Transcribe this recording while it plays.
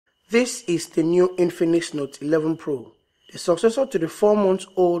This is the new Infinix Note 11 Pro, the successor to the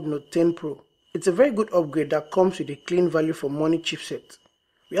 4-month-old Note 10 Pro. It's a very good upgrade that comes with a clean value for money chipset.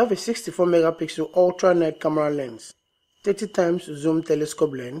 We have a 64 megapixel ultra night camera lens, 30 times zoom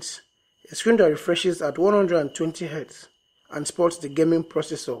telescope lens, a screen that refreshes at 120 Hz, and sports the gaming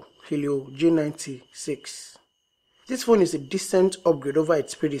processor Helio G96. This phone is a decent upgrade over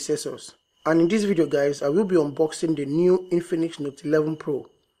its predecessors, and in this video guys, I will be unboxing the new Infinix Note 11 Pro.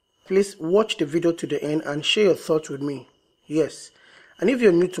 Please watch the video to the end and share your thoughts with me. Yes, and if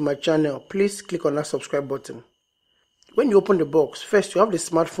you're new to my channel, please click on that subscribe button. When you open the box, first you have the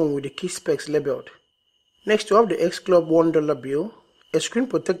smartphone with the key specs labeled. Next you have the X Club $1 bill, a screen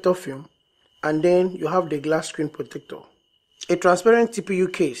protector film, and then you have the glass screen protector. A transparent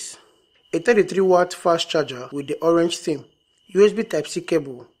TPU case, a 33-watt fast charger with the orange theme, USB Type-C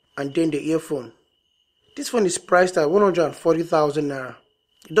cable, and then the earphone. This phone is priced at 140,000 naira.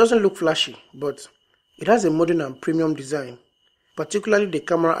 It doesn't look flashy, but it has a modern and premium design, particularly the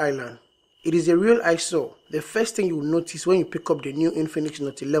camera island. It is a real eyesore, the first thing you will notice when you pick up the new Infinix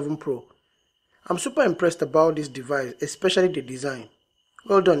Note 11 Pro. I'm super impressed about this device, especially the design.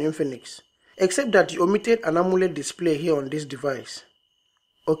 Well done Infinix. Except that you omitted an AMOLED display here on this device.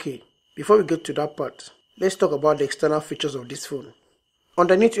 Okay, before we get to that part, let's talk about the external features of this phone.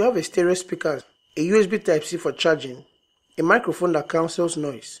 Underneath you have a stereo speaker, a USB Type-C for charging, a microphone that cancels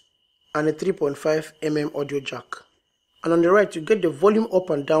noise, and a 3.5mm audio jack. And on the right you get the volume up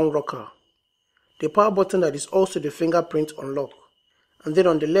and down rocker, the power button that is also the fingerprint unlock, and then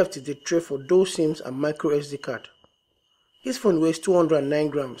on the left is the tray for dual SIMs and micro SD card. This phone weighs 209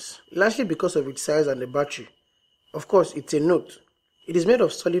 grams, largely because of its size and the battery. Of course, it's a Note. It is made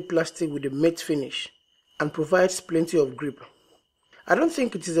of solid plastic with a matte finish and provides plenty of grip. I don't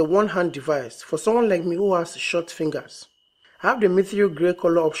think it is a one-hand device for someone like me who has short fingers. I have the ethereal grey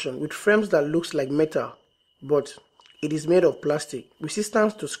color option with frames that looks like metal, but it is made of plastic,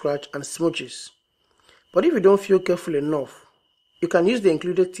 resistant to scratch and smudges. But if you don't feel careful enough, you can use the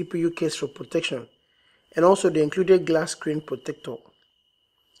included TPU case for protection and also the included glass screen protector.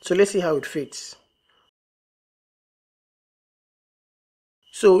 So let's see how it fits.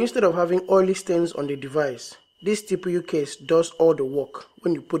 So instead of having oily stains on the device, this TPU case does all the work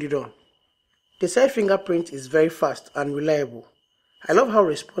when you put it on. The side fingerprint is very fast and reliable. I love how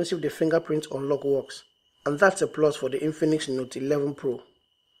responsive the fingerprint unlock works, and that's a plus for the Infinix Note 11 Pro.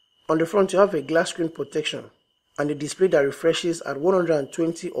 On the front you have a glass screen protection and a display that refreshes at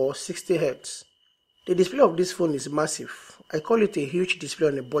 120 or 60 Hz. The display of this phone is massive. I call it a huge display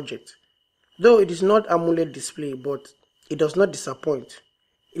on a budget. Though it is not AMOLED display, but it does not disappoint.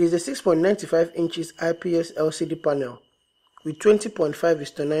 It is a 6.95 inches IPS LCD panel with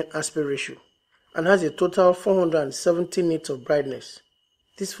 20.5:9 aspect ratio and has a total 470 nits of brightness.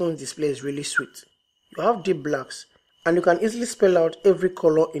 This phone's display is really sweet. You have deep blacks and you can easily spell out every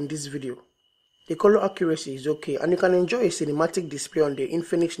color in this video. The color accuracy is okay and you can enjoy a cinematic display on the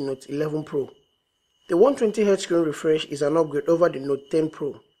Infinix Note 11 Pro. The 120Hz screen refresh is an upgrade over the Note 10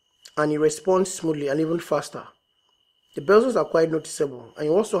 Pro and it responds smoothly and even faster. The bezels are quite noticeable and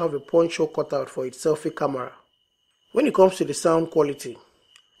you also have a punch hole cutout for its selfie camera. When it comes to the sound quality,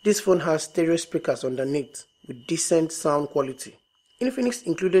 this phone has stereo speakers underneath with decent sound quality. Infinix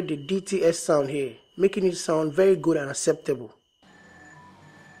included the DTS sound here, making it sound very good and acceptable.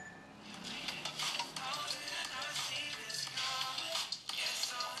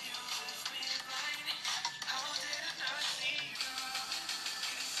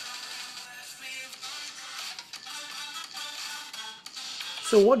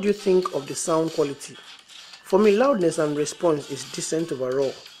 So what do you think of the sound quality? For me, loudness and response is decent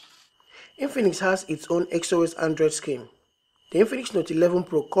overall. Infinix has its own XOS Android skin. The Infinix Note 11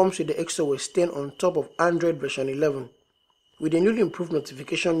 Pro comes with the XOS 10 on top of Android version 11 with a newly improved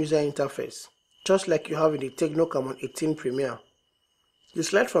notification user interface, just like you have in the Tecno Camon 18 Premier. You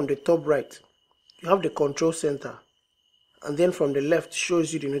slide from the top right, you have the control center, and then from the left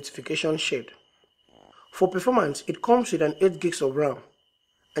shows you the notification shade. For performance, it comes with an 8 gigs of RAM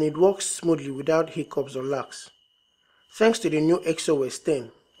and it works smoothly without hiccups or lags. Thanks to the new XOS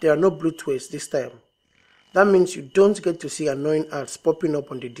 10, there are no Bluetooth this time. That means you don't get to see annoying ads popping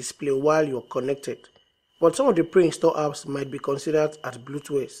up on the display while you're connected. But some of the pre-installed apps might be considered as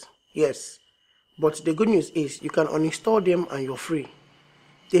Bluetooth. Yes, but the good news is you can uninstall them and you're free.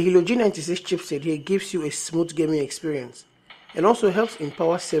 The Helio G96 chipset here gives you a smooth gaming experience and also helps in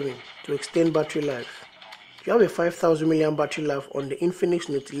power saving to extend battery life. You have a 5000 mAh battery life on the Infinix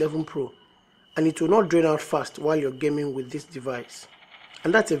Note 11 Pro and it will not drain out fast while you're gaming with this device.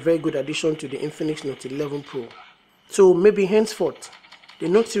 And that's a very good addition to the Infinix Note 11 Pro. So maybe henceforth, The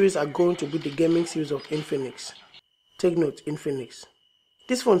Note series are going to be the gaming series of Infinix. Take note, Infinix.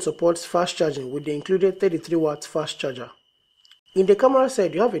 This phone supports fast charging with the included 33 watts fast charger. In the camera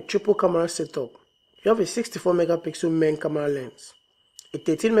side, you have a triple camera setup. You have a 64 megapixel main camera lens, a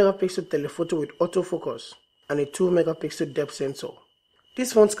 13 megapixel telephoto with autofocus, and a 2 megapixel depth sensor.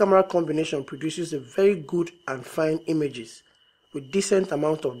 This phone's camera combination produces a very good and fine images with decent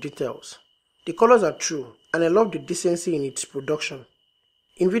amount of details. The colors are true, and I love the decency in its production.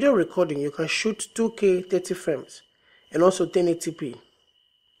 In video recording, you can shoot 2K 30 frames and also 1080p.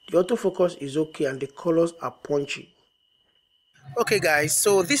 The autofocus is okay and the colors are punchy. Okay guys,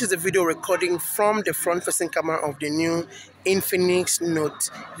 so this is a video recording from the front-facing camera of the new Infinix Note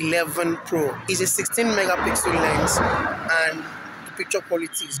 11 Pro. It's a 16 megapixel lens and the picture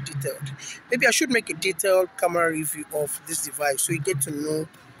quality is detailed. Maybe I should make a detailed camera review of this device so you get to know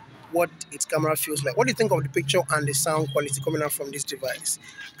what its camera feels like. What do you think of the picture and the sound quality coming out from this device?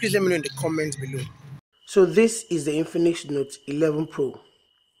 Please let me know in the comments below. So this is the Infinix Note 11 Pro.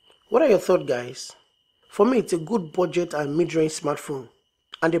 What are your thoughts, guys? For me, it's a good budget and mid-range smartphone,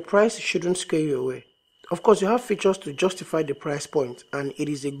 and the price shouldn't scare you away. Of course, you have features to justify the price point, and it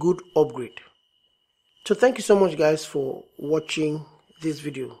is a good upgrade. So thank you so much, guys, for watching this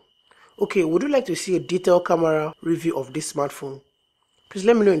video. Okay, would you like to see a detailed camera review of this smartphone? Please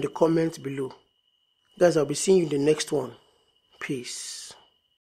let me know in the comments below. Guys, I'll be seeing you in the next one. Peace.